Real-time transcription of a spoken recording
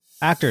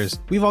Actors,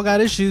 we've all got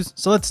issues,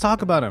 so let's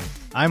talk about them.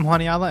 I'm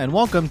Juan Ayala, and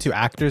welcome to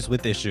Actors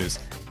with Issues.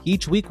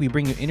 Each week, we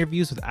bring you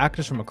interviews with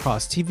actors from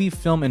across TV,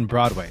 film, and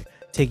Broadway,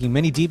 taking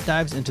many deep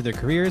dives into their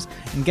careers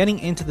and getting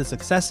into the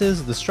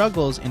successes, the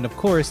struggles, and of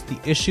course, the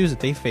issues that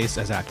they face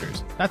as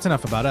actors. That's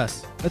enough about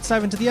us. Let's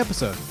dive into the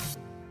episode.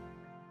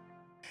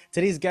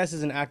 Today's guest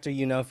is an actor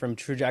you know from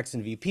True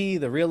Jackson VP,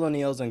 The Real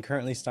O'Neals, and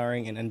currently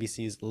starring in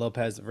NBC's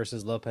Lopez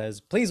vs.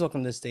 Lopez. Please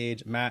welcome to the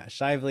stage Matt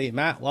Shively.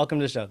 Matt, welcome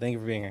to the show. Thank you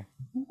for being here.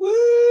 Woo!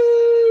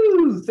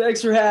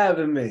 Thanks for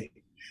having me.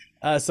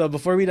 So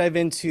before we dive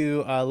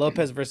into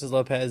Lopez versus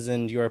Lopez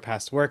and your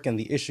past work and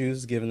the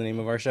issues, given the name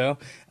of our show,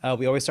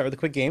 we always start with a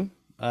quick game.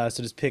 So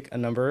just pick a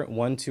number,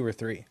 1, 2, or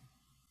 3.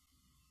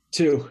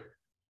 2.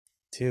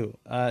 2.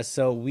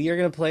 So we are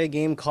going to play a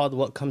game called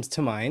What Comes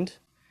to Mind.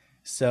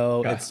 So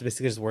Okay. it's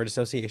basically just word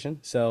association.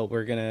 So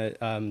we're going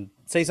to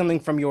say something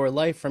from your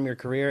life, from your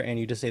career, and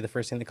you just say the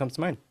first thing that comes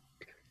to mind.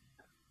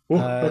 Ooh,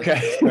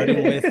 okay.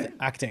 Starting with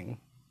acting.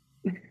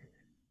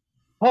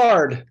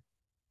 Hard.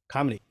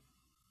 Comedy.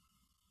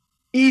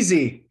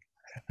 Easy.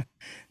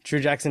 True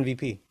Jackson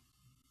VP.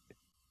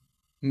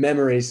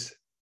 Memories.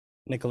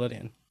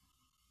 Nickelodeon.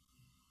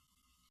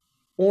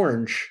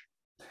 Orange.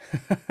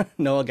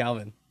 Noah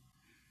Galvin.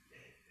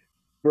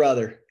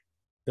 Brother.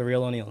 The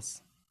Real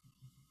O'Neals.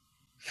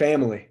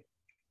 Family.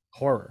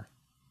 Horror.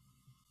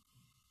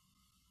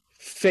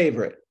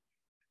 Favorite.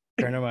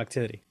 Paranormal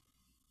Activity.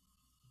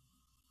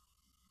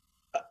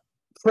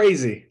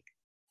 Crazy.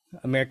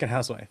 American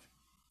Housewife.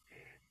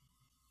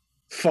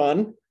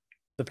 Fun.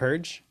 The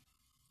Purge.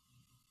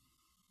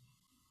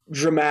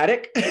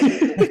 Dramatic.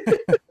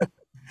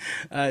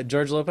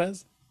 George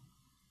Lopez.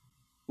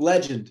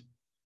 Legend.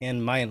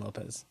 And Mayan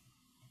Lopez.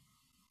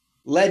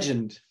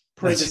 Legend.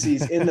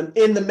 Parentheses in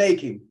the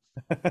making.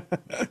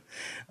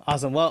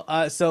 Awesome.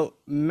 Well, so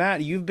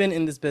Matt, you've been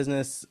in this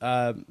business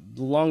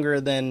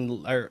longer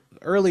than or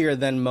earlier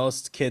than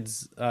most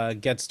kids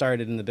get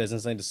started in the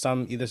business. Like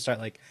some either start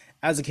like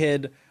as a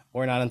kid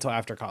or not until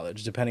after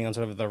college, depending on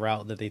sort of the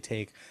route that they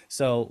take.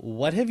 So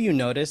what have you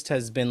noticed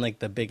has been like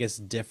the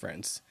biggest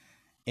difference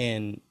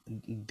in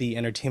the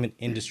entertainment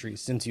industry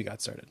since you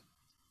got started?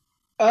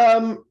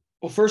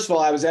 Well, first of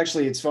all,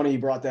 it's funny you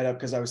brought that up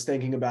because I was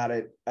thinking about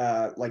it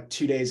like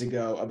 2 days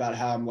ago about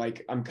how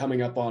I'm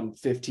coming up on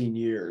 15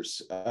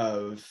 years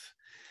of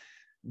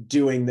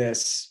doing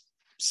this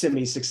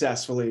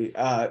semi-successfully.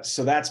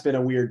 So that's been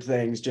a weird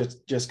thing,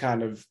 just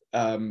kind of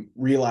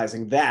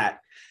realizing that.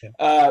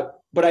 Yeah.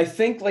 But I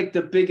think like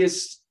the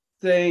biggest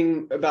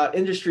thing about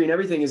industry and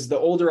everything is the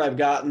older I've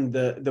gotten,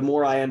 the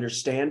more I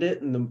understand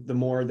it, and the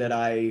more that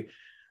I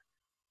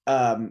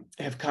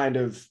have kind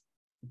of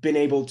been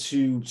able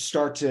to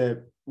start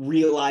to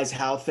realize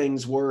how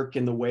things work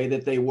and the way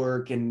that they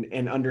work,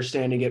 and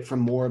understanding it from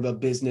more of a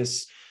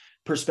business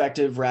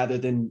perspective rather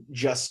than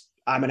just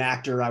I'm an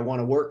actor, I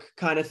want to work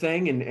kind of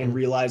thing, and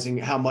realizing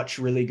how much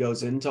really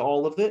goes into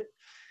all of it.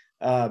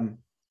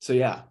 So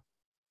yeah.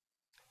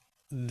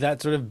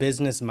 That sort of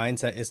business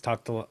mindset is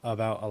talked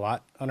about a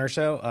lot on our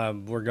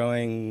show. We're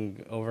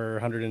going over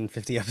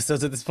 150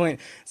 episodes at this point.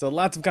 So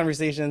lots of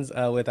conversations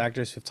with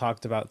actors who've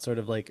talked about sort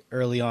of like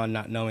early on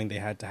not knowing they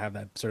had to have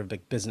that sort of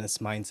like business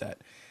mindset.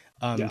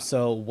 Yeah.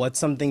 So what's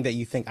something that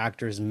you think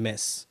actors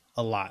miss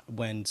a lot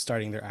when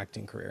starting their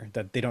acting career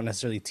that they don't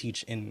necessarily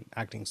teach in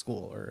acting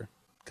school or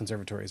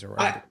conservatories or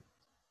wherever?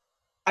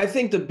 I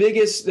think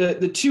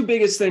the two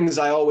biggest things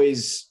I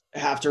always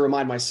have to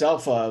remind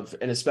myself of,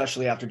 and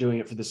especially after doing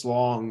it for this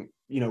long,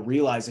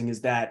 realizing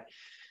is that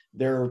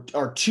there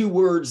are two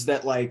words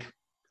that like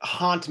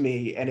haunt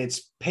me, and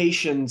it's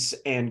patience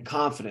and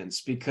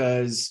confidence,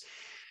 because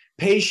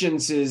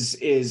patience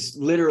is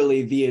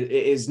literally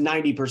is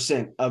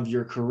 90% of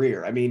your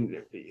career. I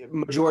mean,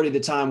 majority of the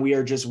time we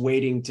are just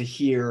waiting to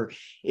hear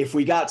if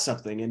we got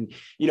something. And,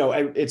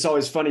 it's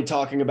always funny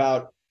talking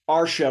about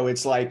our show.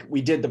 It's like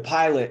we did the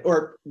pilot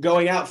or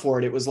going out for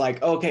it. It was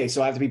like, okay,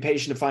 so I have to be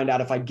patient to find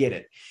out if I get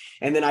it.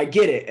 And then I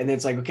get it. And then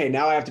it's like, okay,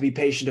 now I have to be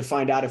patient to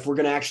find out if we're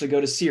going to actually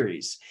go to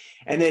series.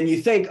 And then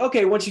you think,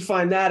 okay, once you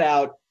find that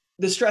out,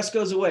 the stress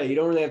goes away. You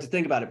don't really have to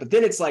think about it. But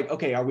then it's like,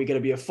 okay, are we going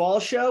to be a fall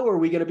show or are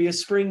we going to be a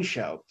spring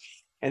show?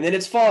 And then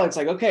it's fall. It's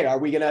like, okay, are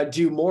we going to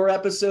do more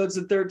episodes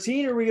than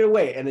 13 or are we going to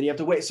wait? And then you have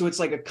to wait. So it's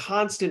like a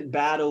constant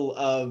battle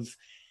of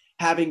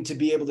having to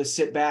be able to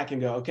sit back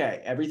and go,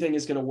 okay, everything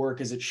is going to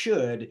work as it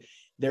should.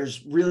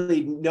 There's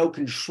really no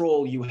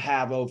control you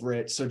have over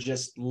it. So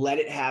just let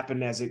it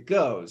happen as it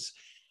goes.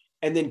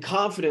 And then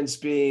confidence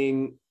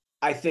being,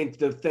 I think,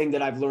 the thing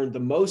that I've learned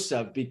the most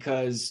of,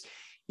 because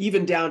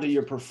even down to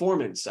your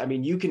performance, I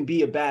mean, you can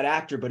be a bad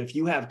actor, but if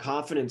you have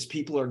confidence,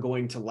 people are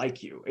going to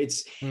like you.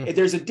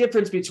 There's a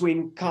difference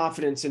between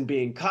confidence and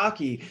being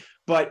cocky,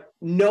 but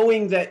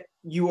knowing that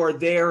you are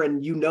there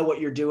and you know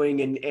what you're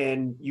doing,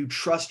 and you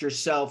trust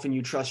yourself and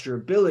you trust your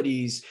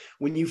abilities,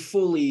 when you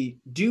fully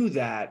do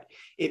that,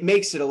 it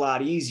makes it a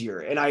lot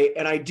easier. And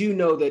I do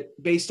know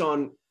that based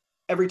on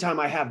every time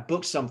I have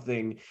booked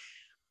something,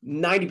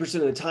 90%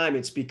 of the time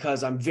it's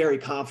because I'm very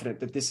confident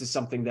that this is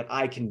something that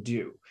I can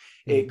do.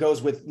 It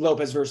goes with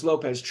Lopez versus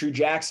Lopez, True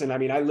Jackson. I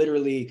mean, I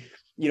literally,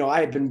 I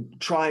had been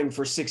trying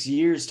for 6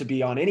 years to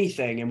be on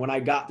anything. And when I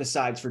got the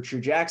sides for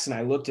True Jackson,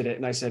 I looked at it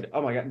and I said,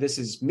 oh my God, this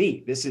is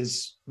me. This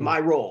is my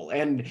role.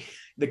 And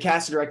the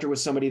casting director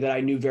was somebody that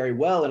I knew very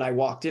well. And I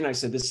walked in, I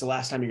said, this is the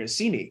last time you're going to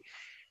see me.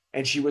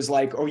 And she was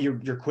like, oh,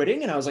 you're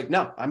quitting? And I was like,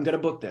 no, I'm going to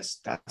book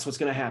this. That's what's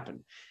going to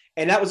happen.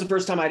 And that was the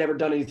first time I'd ever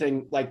done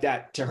anything like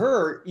that to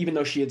her, even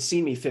though she had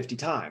seen me 50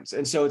 times.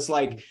 And so it's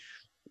like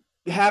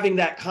having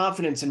that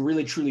confidence and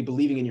really truly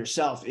believing in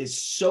yourself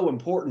is so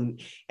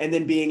important. And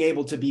then being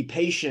able to be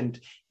patient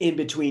in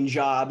between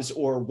jobs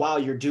or while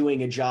you're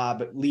doing a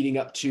job leading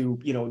up to,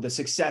 the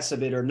success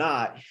of it or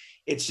not.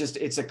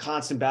 It's a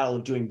constant battle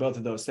of doing both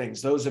of those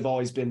things. Those have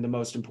always been the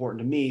most important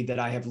to me that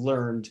I have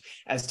learned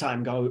as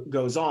time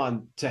goes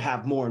on to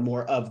have more and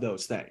more of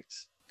those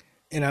things.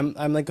 And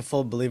I'm like a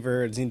full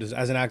believer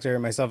as an actor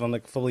myself. I'm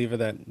like a full believer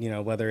that,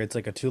 whether it's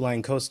like a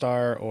 2-line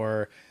co-star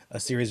or a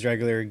series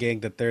regular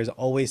gig, that there's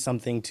always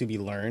something to be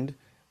learned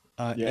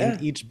in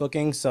each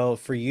booking. So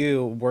for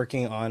you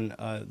working on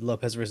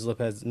Lopez versus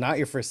Lopez, not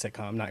your first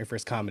sitcom, not your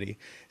first comedy.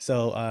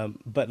 So,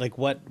 but like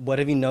what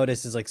have you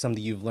noticed is like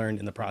something you've learned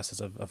in the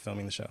process of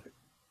filming the show?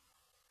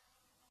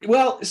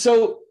 Well,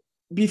 so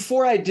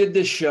before I did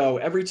this show,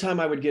 every time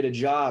I would get a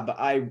job,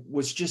 I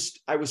was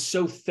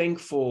so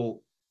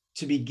thankful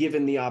to be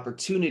given the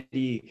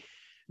opportunity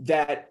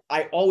that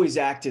I always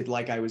acted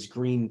like I was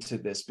green to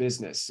this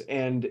business.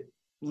 And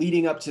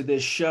leading up to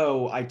this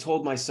show, I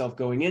told myself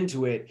going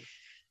into it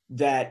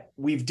that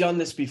we've done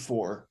this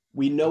before.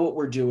 We know what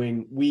we're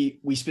doing. We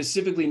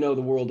specifically know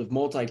the world of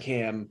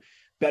multicam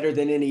better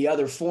than any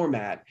other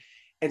format.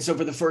 And so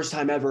for the first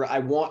time ever, I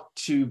want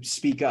to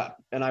speak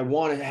up and I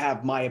want to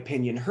have my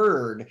opinion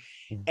heard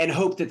and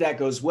hope that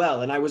goes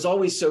well. And I was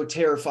always so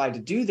terrified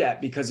to do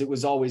that because it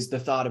was always the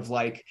thought of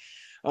like,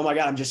 oh my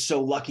God, I'm just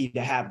so lucky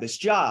to have this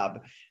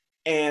job.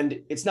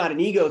 And it's not an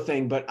ego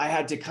thing, but I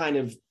had to kind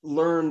of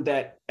learn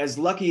that as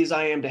lucky as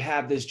I am to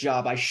have this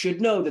job, I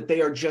should know that they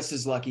are just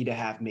as lucky to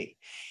have me.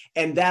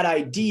 And that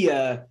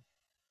idea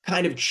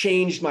kind of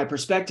changed my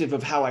perspective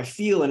of how I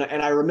feel. And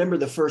I remember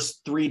the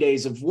first 3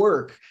 days of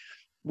work,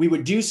 we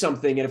would do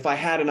something. And if I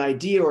had an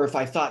idea or if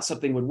I thought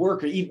something would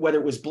work, or whether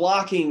it was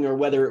blocking or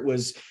whether it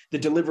was the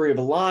delivery of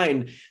a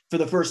line, for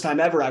the first time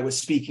ever, I was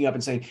speaking up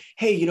and saying,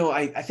 hey,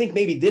 I think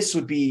maybe this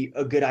would be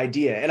a good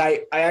idea. And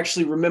I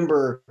actually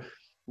remember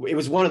it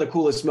was one of the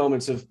coolest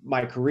moments of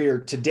my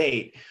career to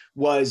date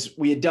was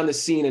we had done the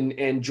scene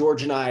and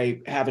George and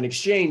I have an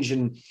exchange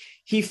and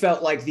he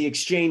felt like the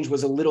exchange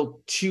was a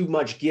little too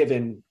much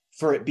given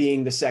for it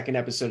being the second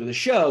episode of the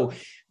show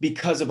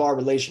because of our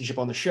relationship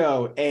on the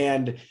show.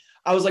 And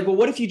I was like, well,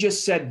 what if you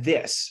just said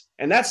this?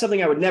 And that's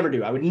something I would never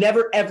do. I would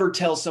never, ever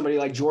tell somebody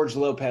like George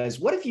Lopez,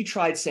 what if you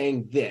tried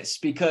saying this?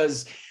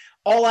 Because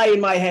all I in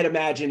my head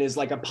imagine is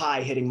like a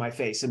pie hitting my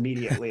face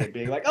immediately and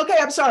being like, okay,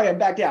 I'm sorry, I'm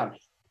back down.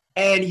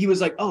 And he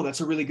was like, oh,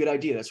 that's a really good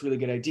idea. That's a really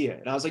good idea.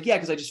 And I was like, yeah,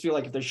 because I just feel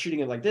like if they're shooting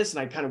it like this, and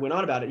I kind of went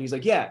on about it. And he's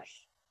like, yeah.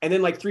 And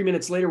then like 3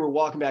 minutes later, we're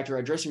walking back to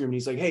our dressing room and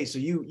he's like, hey, so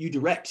you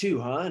direct too,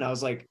 huh? And I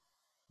was like,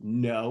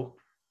 no,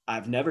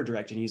 I've never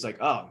directed. And he's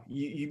like, oh,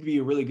 you'd be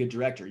a really good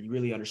director. You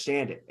really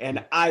understand it.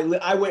 And I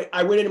went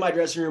into my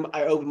dressing room,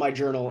 I opened my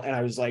journal and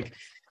I was like,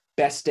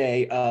 best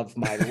day of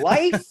my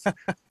life.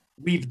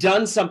 We've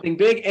done something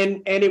big.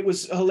 And it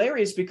was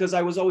hilarious because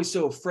I was always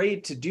so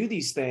afraid to do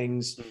these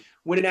things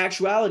when in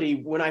actuality,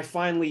 when I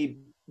finally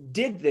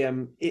did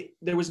them,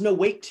 there was no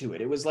weight to it.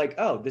 It was like,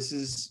 oh, this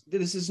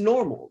is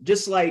normal.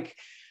 Just like,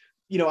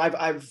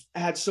 I've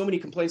had so many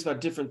complaints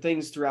about different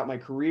things throughout my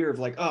career of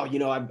like, oh,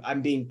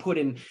 I'm being put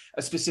in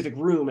a specific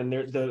room and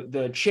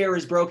the chair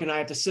is broken. I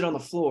have to sit on the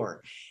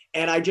floor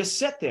and I just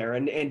sit there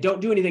and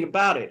don't do anything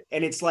about it.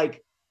 And it's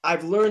like,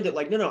 I've learned that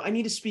like, no, I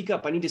need to speak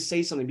up. I need to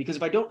say something because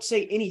if I don't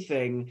say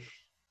anything,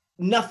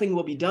 nothing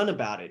will be done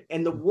about it.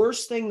 And the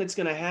worst thing that's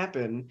going to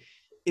happen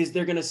is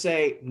they're going to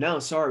say, no,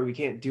 sorry, we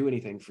can't do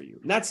anything for you.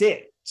 And that's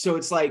it. So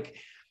it's like,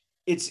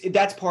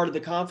 that's part of the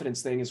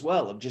confidence thing as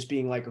well, of just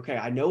being like, okay,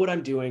 I know what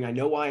I'm doing. I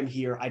know why I'm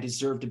here. I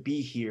deserve to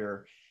be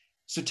here.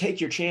 So take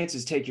your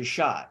chances, take your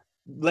shot,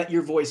 let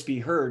your voice be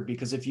heard,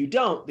 because if you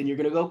don't, then you're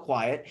going to go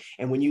quiet.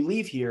 And when you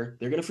leave here,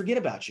 they're going to forget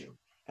about you.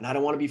 And I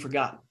don't want to be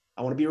forgotten.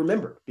 I want to be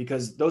remembered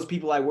because those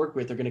people I work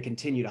with are going to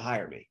continue to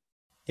hire me.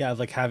 Yeah,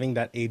 like having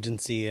that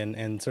agency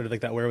and sort of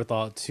like that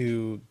wherewithal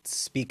to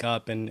speak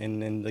up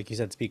and like you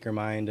said, speak your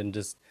mind and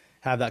just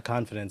have that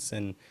confidence.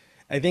 And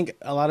I think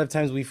a lot of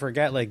times we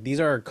forget, like, these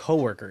are our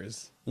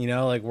coworkers,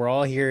 like we're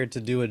all here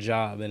to do a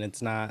job, and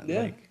it's not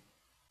like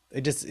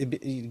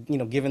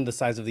given the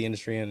size of the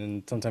industry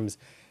and sometimes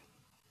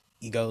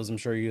egos, I'm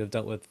sure you have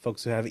dealt with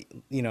folks who have,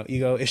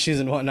 ego issues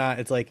and whatnot.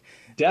 It's like,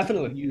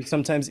 definitely you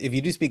sometimes, if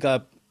you do speak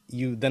up,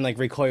 you then like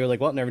recoil, you're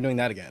like, well, never doing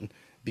that again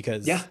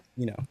because, yeah.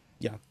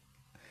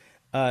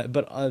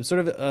 But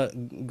sort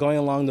of going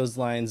along those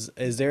lines,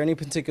 is there any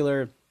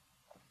particular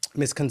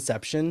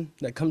misconception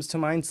that comes to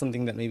mind,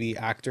 something that maybe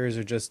actors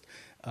or just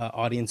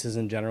audiences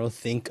in general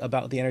think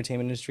about the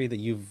entertainment industry that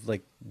you've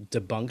like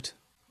debunked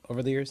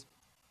over the years?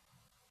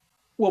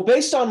 Well,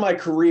 based on my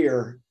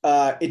career,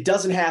 it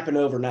doesn't happen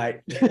overnight.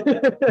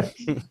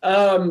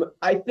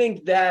 I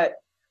think that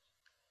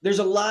there's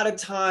a lot of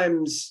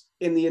times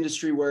in the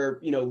industry where,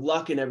 you know,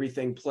 luck and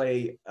everything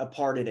play a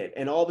part in it.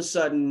 And all of a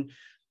sudden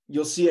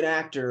you'll see an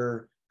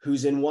actor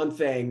who's in one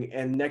thing,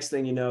 and next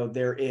thing you know,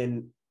 they're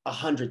in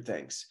 100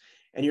 things.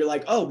 And you're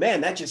like, oh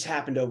man, that just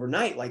happened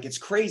overnight. Like, it's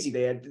crazy.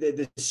 They had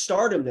the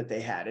stardom that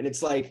they had. And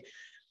it's like,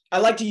 I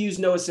like to use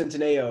Noah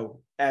Centineo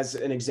as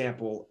an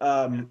example.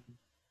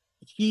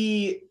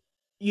 He,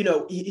 you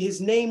know,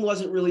 his name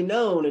wasn't really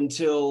known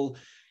until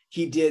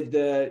he did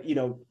the, you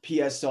know,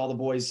 PS to All the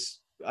Boys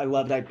I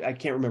loved. I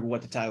can't remember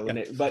what the title in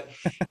it, but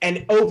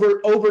and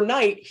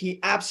overnight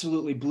he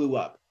absolutely blew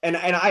up. And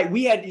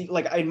we had,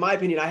 like, in my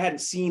opinion, I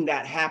hadn't seen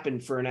that happen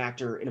for an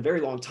actor in a very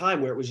long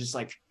time, where it was just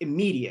like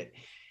immediate.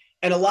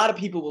 And a lot of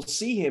people will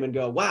see him and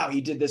go, wow,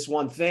 he did this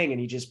one thing and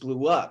he just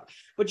blew up.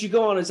 But you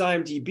go on his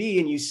IMDb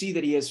and you see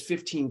that he has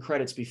 15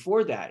 credits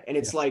before that. And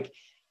it's like,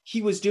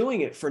 he was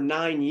doing it for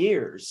 9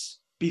 years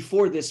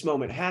before this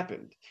moment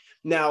happened.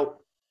 Now,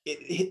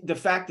 the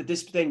fact that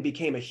this thing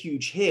became a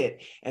huge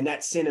hit and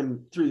that sent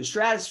him through the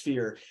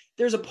stratosphere,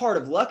 there's a part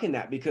of luck in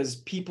that, because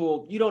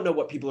people, you don't know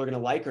what people are going to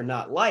like or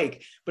not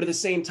like. But at the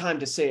same time,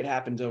 to say it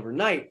happens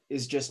overnight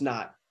is just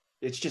not,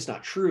 it's just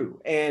not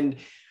true. And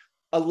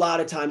a lot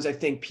of times I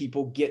think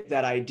people get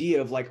that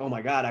idea of like, oh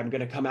my God, I'm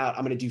going to come out,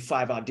 I'm going to do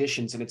 5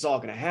 auditions and it's all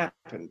going to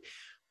happen.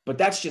 But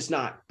that's just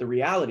not the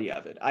reality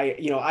of it.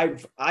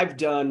 I've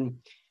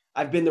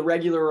been the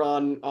regular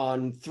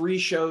on 3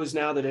 shows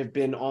now that have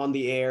been on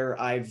the air.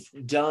 I've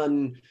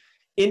done,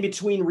 in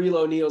between Real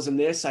O'Neals and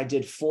this, I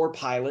did 4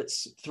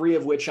 pilots, 3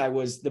 of which I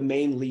was the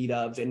main lead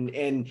of.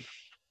 And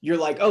you're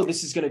like, oh,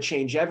 this is going to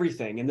change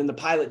everything. And then the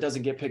pilot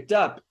doesn't get picked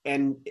up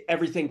and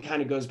everything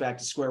kind of goes back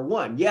to square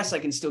one. Yes, I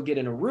can still get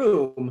in a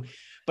room,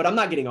 but I'm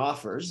not getting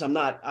offers. I'm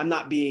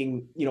not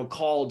being, you know,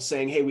 called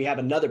saying, hey, we have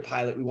another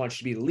pilot we want you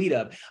to be the lead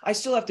of. I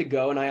still have to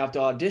go and I have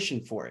to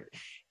audition for it.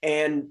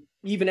 And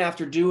even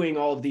after doing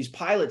all of these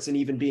pilots and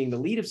even being the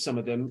lead of some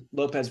of them,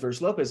 Lopez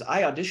versus Lopez,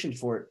 I auditioned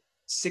for it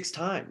 6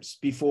 times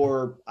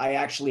before I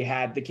actually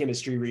had the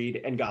chemistry read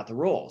and got the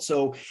role.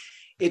 So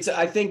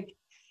I think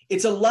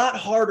it's a lot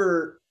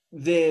harder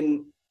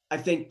than I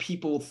think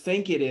people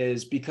think it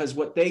is, because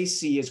what they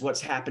see is what's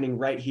happening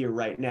right here,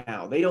 right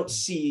now. They don't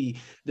see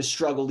the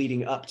struggle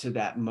leading up to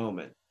that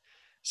moment.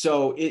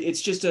 So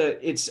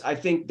I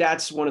think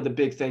that's one of the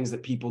big things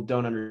that people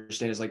don't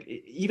understand is, like,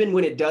 even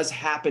when it does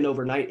happen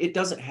overnight, it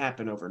doesn't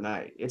happen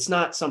overnight. It's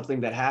not something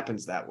that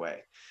happens that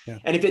way. Yeah.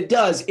 And if it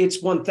does,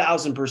 it's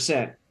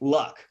 1000%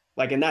 luck.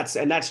 Like, and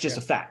that's just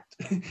a fact.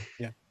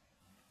 Yeah.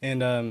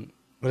 And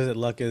what is it?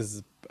 Luck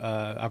is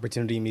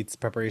opportunity meets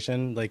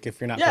preparation. Like, if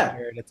you're not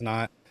prepared, it's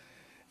not.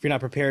 If you're not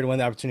prepared when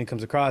the opportunity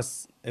comes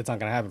across, it's not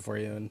going to happen for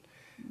you. And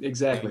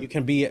exactly, you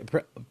can be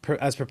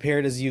as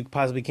prepared as you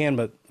possibly can,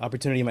 but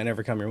opportunity might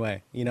never come your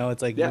way. You know,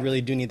 it's like you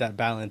really do need that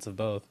balance of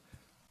both.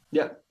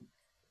 Yeah.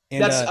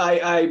 And that's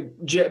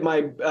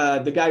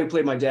the guy who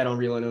played my dad on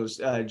Real O'Neals,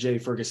 Jay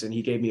Ferguson.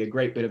 He gave me a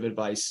great bit of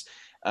advice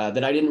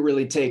that I didn't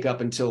really take up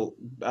until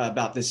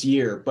about this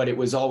year, but it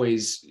was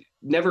always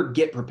never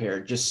get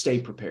prepared, just stay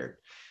prepared.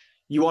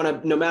 You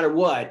want to, no matter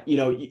what, you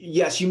know,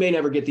 yes, you may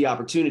never get the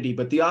opportunity,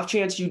 but the off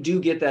chance you do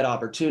get that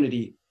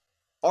opportunity,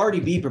 already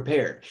be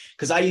prepared.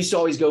 Because I used to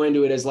always go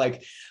into it as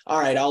like, all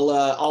right,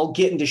 I'll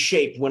get into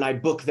shape when I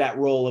book that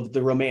role of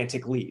the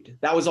romantic lead.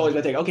 That was always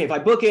my thing. Okay, if I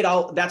book it,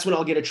 that's when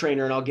I'll get a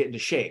trainer and I'll get into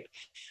shape.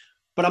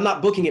 But I'm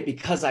not booking it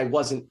because I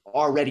wasn't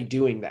already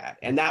doing that.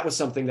 And that was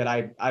something that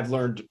I've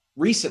learned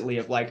recently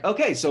of like,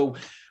 okay, so,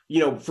 you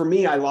know, for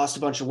me, I lost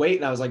a bunch of weight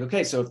and I was like,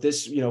 okay, so if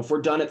this, you know, if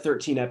we're done at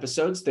 13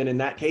 episodes, then in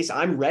that case,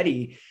 I'm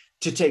ready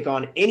to take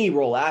on any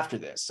role after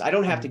this. I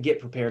don't have to get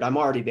prepared. I'm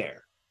already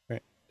there.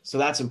 Right. So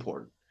that's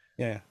important.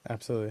 Yeah,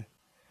 absolutely.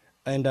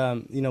 And,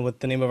 you know, with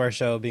the name of our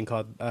show being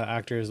called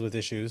Actors with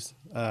Issues.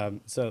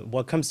 So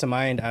what comes to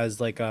mind as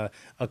like a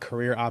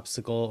career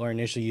obstacle or an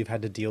issue you've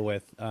had to deal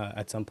with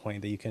at some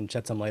point that you can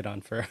shed some light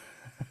on for?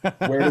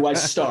 Where do I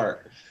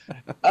start?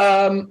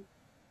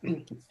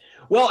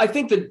 Well, I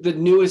think the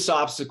newest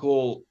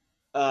obstacle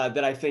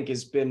that I think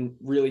has been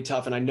really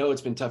tough, and I know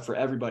it's been tough for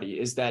everybody,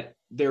 is that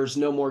there's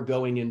no more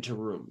going into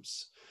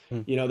rooms.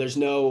 You know, there's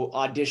no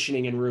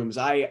auditioning in rooms.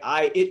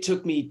 It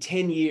took me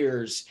 10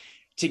 years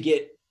to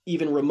get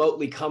even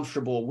remotely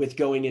comfortable with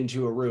going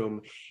into a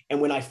room.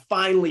 And when I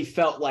finally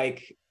felt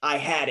like I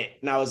had it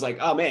and I was like,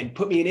 oh man,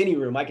 put me in any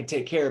room, I could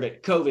take care of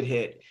it. COVID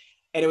hit.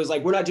 And it was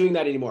like, we're not doing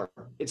that anymore.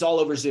 It's all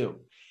over Zoom.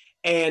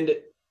 And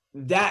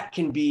that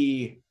can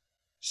be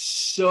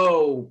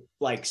so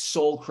like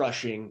soul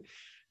crushing,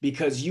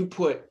 because you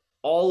put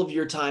all of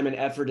your time and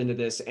effort into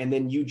this, and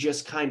then you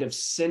just kind of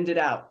send it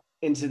out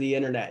into the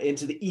internet,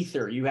 into the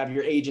ether. You have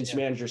your agents,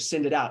 managers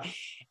send it out,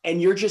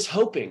 and you're just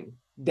hoping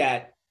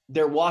that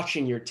they're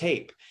watching your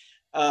tape.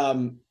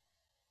 One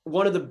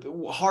of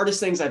the hardest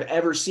things I've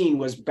ever seen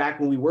was back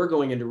when we were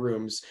going into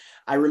rooms.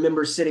 I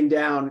remember sitting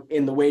down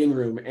in the waiting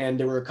room and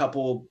there were a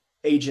couple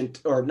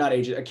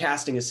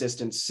casting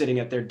assistants sitting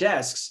at their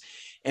desks.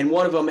 And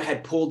one of them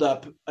had pulled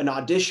up an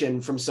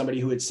audition from somebody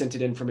who had sent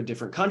it in from a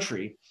different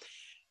country.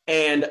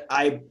 And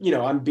I'm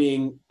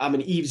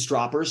an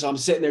eavesdropper. So I'm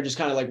sitting there just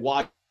kind of like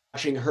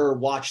watching her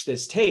watch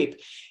this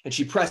tape, and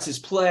she presses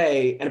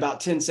play, and about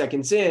 10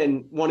 seconds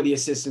in, one of the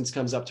assistants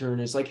comes up to her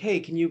and is like, hey,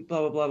 can you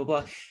blah, blah, blah, blah,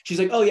 blah. She's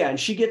like, oh yeah. And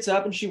she gets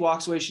up and she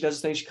walks away. She does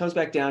this thing. She comes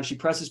back down. She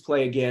presses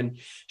play again.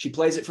 She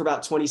plays it for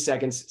about 20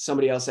 seconds.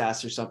 Somebody else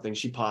asks her something.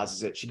 She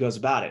pauses it. She goes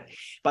about it.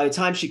 By the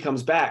time she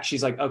comes back,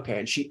 she's like, okay.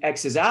 And she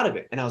X's out of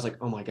it. And I was like,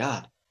 oh my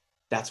God,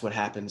 that's what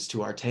happens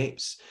to our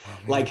tapes.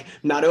 Like,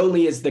 not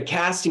only is the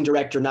casting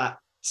director not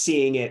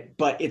seeing it,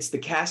 but it's the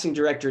casting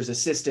director's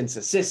assistant's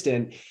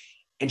assistant,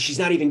 and she's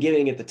not even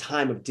giving it the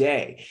time of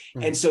day.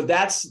 Mm-hmm. And so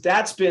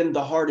that's been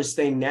the hardest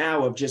thing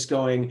now, of just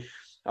going,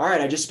 all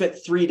right, I just spent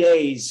 3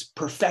 days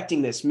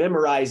perfecting this,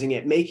 memorizing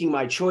it, making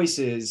my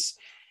choices,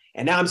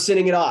 and now I'm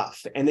sending it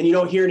off. And then you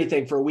don't hear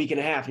anything for a week and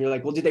a half. And you're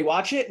like, well, did they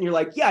watch it? And you're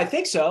like, yeah, I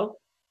think so.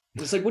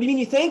 It's like, what do you mean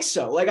you think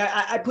so? Like,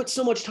 I put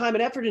so much time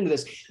and effort into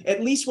this.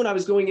 At least when I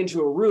was going into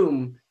a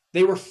room,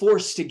 they were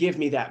forced to give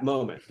me that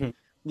moment.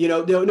 You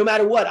know, no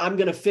matter what, I'm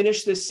going to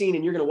finish this scene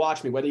and you're going to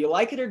watch me, whether you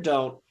like it or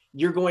don't.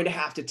 You're going to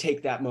have to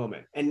take that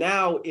moment. And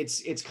now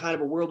it's kind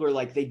of a world where,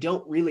 like, they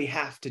don't really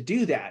have to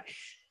do that.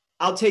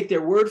 I'll take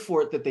their word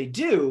for it that they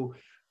do,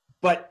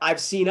 but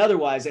I've seen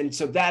otherwise. And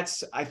so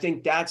I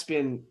think that's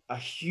been a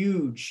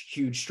huge,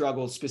 huge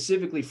struggle,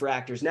 specifically for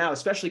actors now,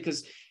 especially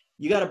because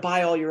you got to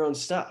buy all your own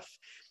stuff.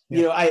 Yeah.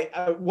 You know,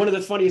 I one of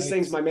the funniest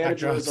things, my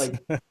manager was like,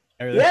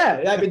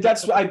 yeah, I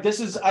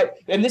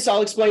mean,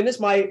 I'll explain this.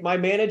 My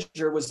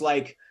manager was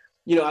like,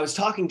 you know, I was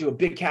talking to a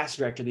big cast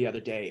director the other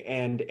day,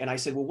 and I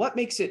said, well, what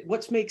makes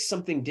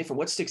something different?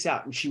 What sticks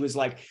out? And she was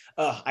like,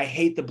 I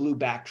hate the blue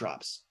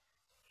backdrops.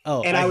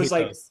 Oh, and I was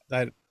like,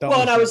 and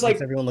I was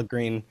like, everyone look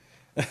green.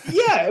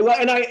 Yeah. Well,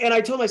 and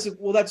I told him, I said,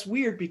 well, that's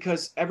weird,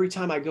 because every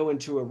time I go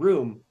into a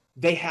room,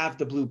 they have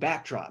the blue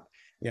backdrop.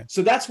 Yeah.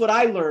 So that's what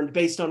I learned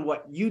based on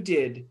what you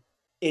did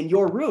in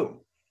your room.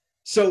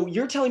 So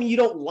you're telling me you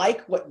don't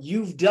like what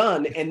you've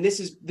done, and this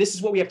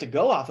is what we have to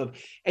go off of.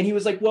 And he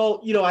was like,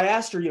 well, you know, I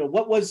asked her, you know,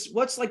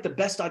 what's like the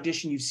best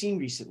audition you've seen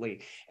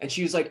recently? And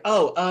she was like,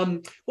 well,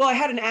 I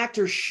had an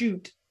actor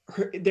shoot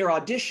their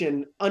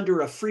audition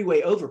under a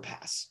freeway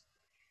overpass.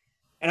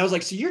 And I was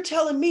like, so you're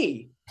telling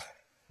me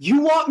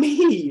you want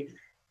me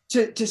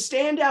to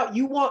stand out?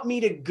 You want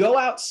me to go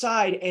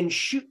outside and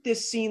shoot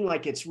this scene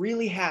like it's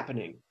really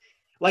happening?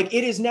 Like,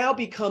 it has now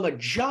become a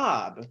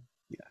job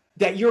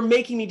that you're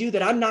making me do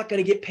that I'm not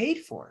going to get paid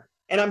for.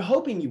 And I'm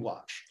hoping you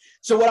watch.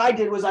 So what I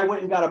did was I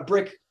went and got a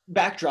brick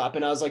backdrop,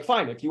 and I was like,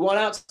 fine, if you want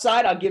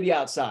outside, I'll give you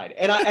outside.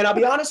 And I'll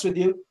be honest with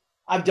you,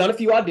 I've done a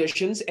few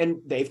auditions, and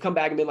they've come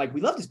back and been like,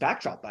 we love this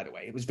backdrop, by the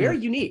way. It was very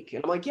unique.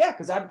 And I'm like, yeah,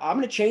 because I'm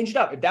going to change it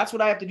up. If that's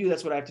what I have to do,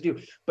 that's what I have to do.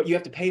 But you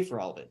have to pay for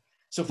all of it.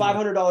 So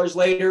 $500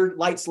 later,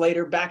 lights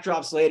later,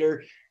 backdrops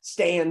later,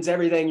 stands,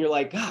 everything. You're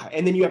like, ah,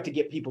 and then you have to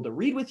get people to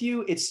read with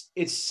you. It's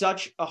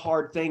such a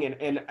hard thing.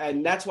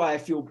 And that's why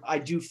I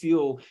do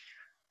feel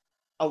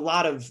a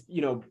lot of,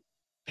 you know,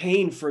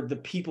 pain for the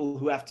people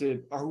who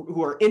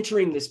are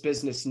entering this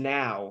business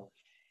now.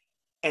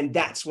 And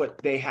that's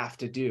what they have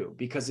to do,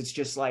 because it's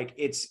just like,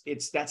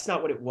 that's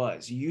not what it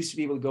was. You used to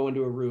be able to go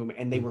into a room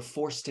and they were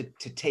forced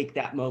to take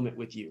that moment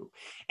with you.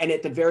 And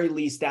at the very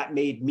least, that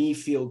made me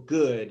feel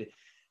good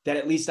that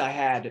at least I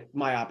had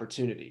my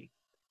opportunity.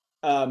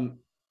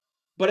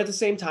 But at the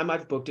same time,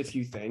 I've booked a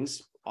few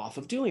things off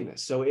of doing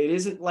this. So it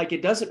isn't like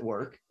it doesn't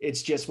work.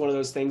 It's just one of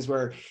those things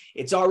where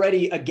it's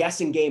already a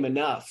guessing game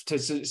enough to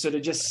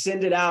just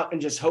send it out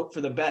and just hope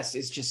for the best.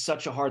 It's just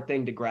such a hard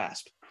thing to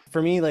grasp.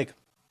 For me, like,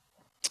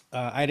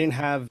 I didn't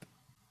have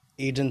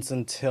agents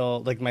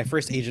until, like, my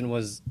first agent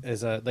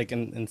is like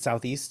in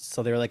Southeast.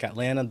 So they were like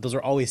Atlanta. Those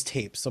are always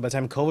tapes. So by the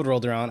time COVID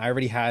rolled around, I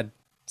already had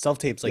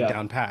self-tapes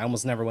down pat. I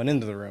almost never went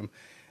into the room.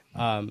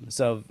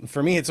 So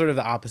for me, it's sort of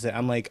the opposite.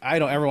 I'm like, I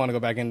don't ever want to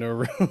go back into a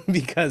room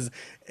because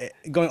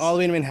going all the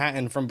way to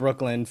Manhattan from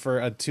Brooklyn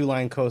for a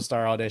 2-line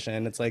co-star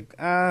audition, it's like,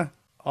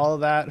 all of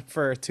that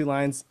for 2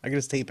 lines, I can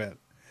just tape it.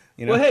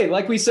 You know? Well, hey,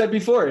 like we said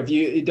before, if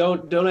you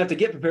don't have to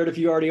get prepared if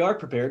you already are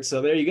prepared.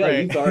 So there you go.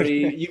 Right.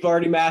 You've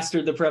already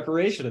mastered the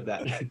preparation of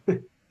that.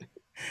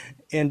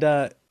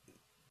 And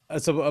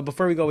so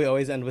before we go, we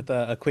always end with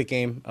a quick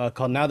game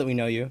called Now That We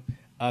Know You.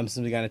 Since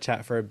we got to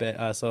chat for a bit.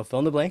 So fill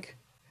in the blank.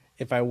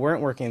 If I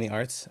weren't working in the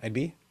arts, I'd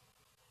be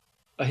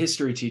a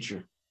history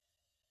teacher.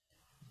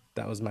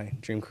 That was my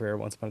dream career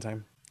once upon a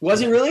time.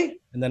 Was it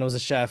really? And then I was a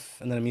chef,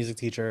 and then a music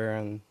teacher,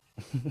 and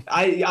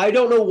I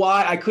don't know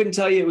why. I couldn't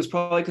tell you. It was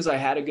probably because I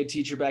had a good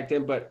teacher back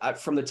then. But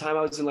from the time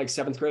I was in like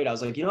 7th grade, I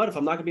was like, you know what? If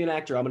I'm not gonna be an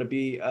actor, I'm gonna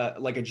be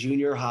like a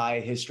junior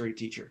high history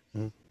teacher.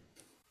 Mm-hmm.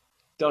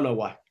 Don't know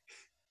why.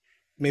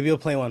 Maybe you'll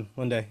play one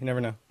day. You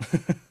never know.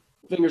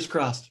 Fingers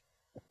crossed.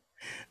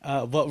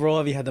 What role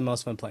have you had the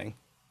most fun playing?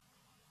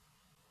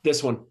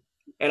 This one.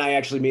 And I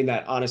actually mean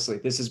that honestly.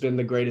 This has been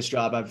the greatest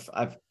job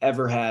I've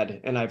ever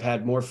had. And I've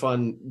had more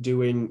fun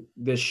doing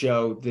this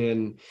show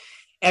than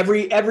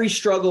every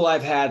struggle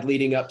I've had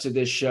leading up to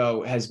this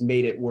show has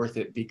made it worth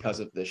it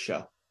because of this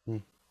show.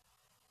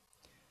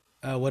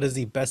 What is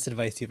the best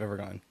advice you've ever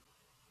gotten?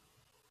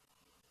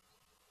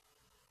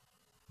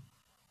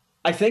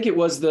 I think it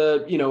was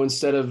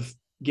instead of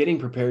getting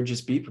prepared,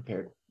 just be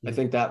prepared. I Mhm.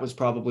 think that was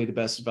probably the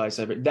best advice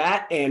ever.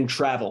 That and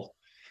travel,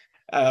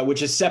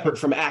 which is separate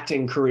from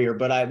acting career.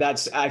 But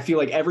I feel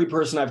like every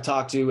person I've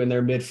talked to in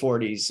their mid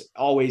 40s,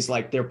 always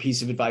like their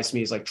piece of advice to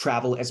me is like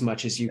travel as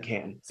much as you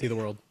can. See the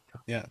world.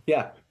 Yeah.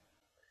 Yeah.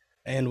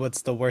 And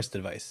what's the worst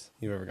advice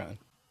you've ever gotten?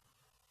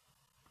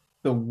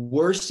 The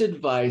worst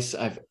advice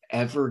I've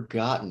ever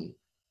gotten.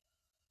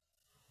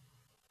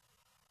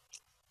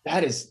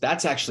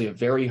 That's actually a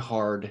very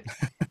hard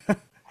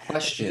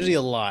question. Usually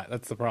a lot.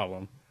 That's the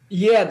problem.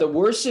 Yeah, the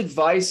worst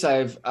advice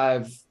I've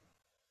ever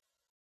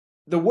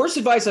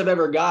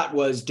got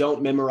was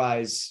don't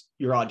memorize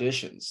your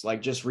auditions.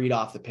 Like just read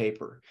off the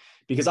paper,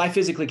 because I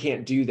physically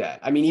can't do that.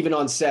 I mean, even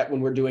on set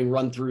when we're doing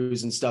run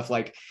throughs and stuff,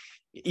 like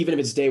even if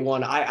it's day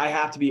one, I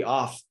have to be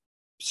off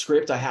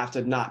script. I have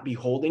to not be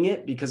holding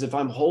it, because if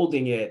I'm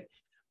holding it,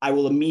 I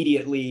will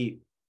immediately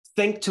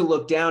think to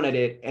look down at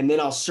it, and then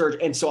I'll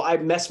search. And so I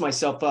mess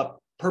myself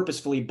up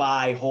purposefully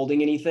by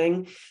holding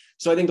anything.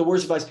 So I think the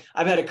worst advice,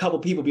 I've had a couple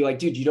people be like,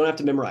 dude, you don't have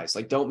to memorize.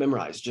 Like, don't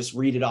memorize, just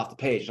read it off the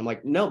page. I'm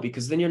like, no,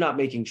 because then you're not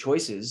making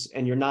choices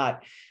and you're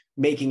not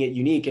making it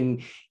unique.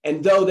 And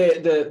though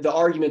the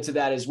argument to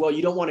that is, well,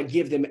 you don't want to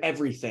give them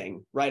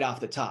everything right off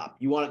the top.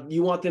 You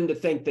want them to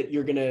think that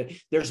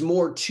there's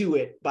more to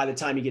it by the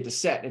time you get to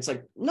set. And it's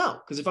like,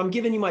 no, because if I'm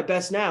giving you my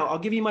best now, I'll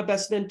give you my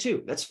best then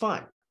too. That's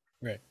fine.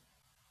 Right.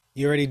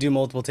 You already do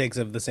multiple takes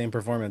of the same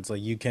performance.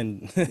 Like you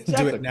can do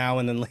Exactly. it now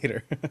and then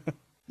later.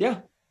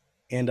 Yeah.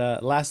 And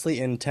lastly,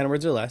 in 10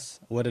 words or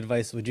less, what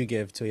advice would you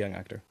give to a young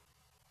actor?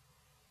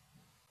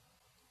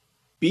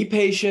 Be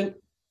patient.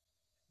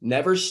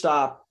 Never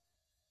stop.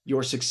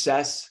 Your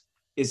success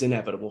is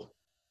inevitable.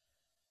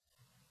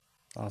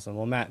 Awesome.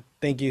 Well, Matt,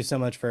 thank you so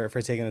much for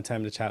taking the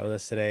time to chat with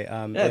us today.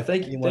 Yeah,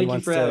 thank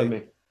you for having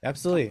me.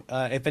 Absolutely.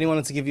 If anyone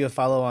wants to give you a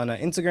follow on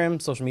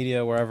Instagram, social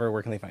media, wherever,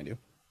 where can they find you?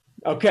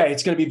 Okay,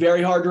 it's going to be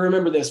very hard to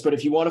remember this, but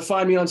if you want to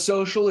find me on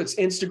social, it's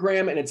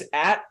Instagram and it's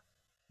at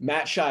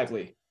Matt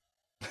Shively.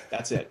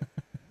 That's it.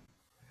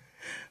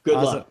 Good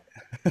Awesome.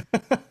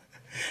 luck.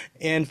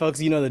 And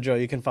folks, you know the drill.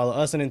 You can follow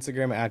us on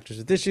Instagram at Actors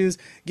with Issues.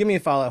 Give me a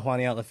follow at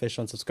Juani Outlet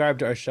Official and subscribe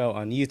to our show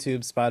on YouTube,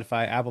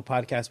 Spotify, Apple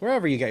Podcasts,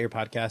 wherever you get your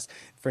podcasts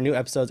for new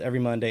episodes every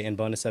Monday and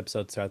bonus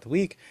episodes throughout the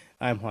week.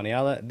 I'm Juani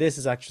Outlet. This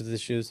is Actors with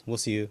Issues. We'll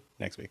see you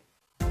next week.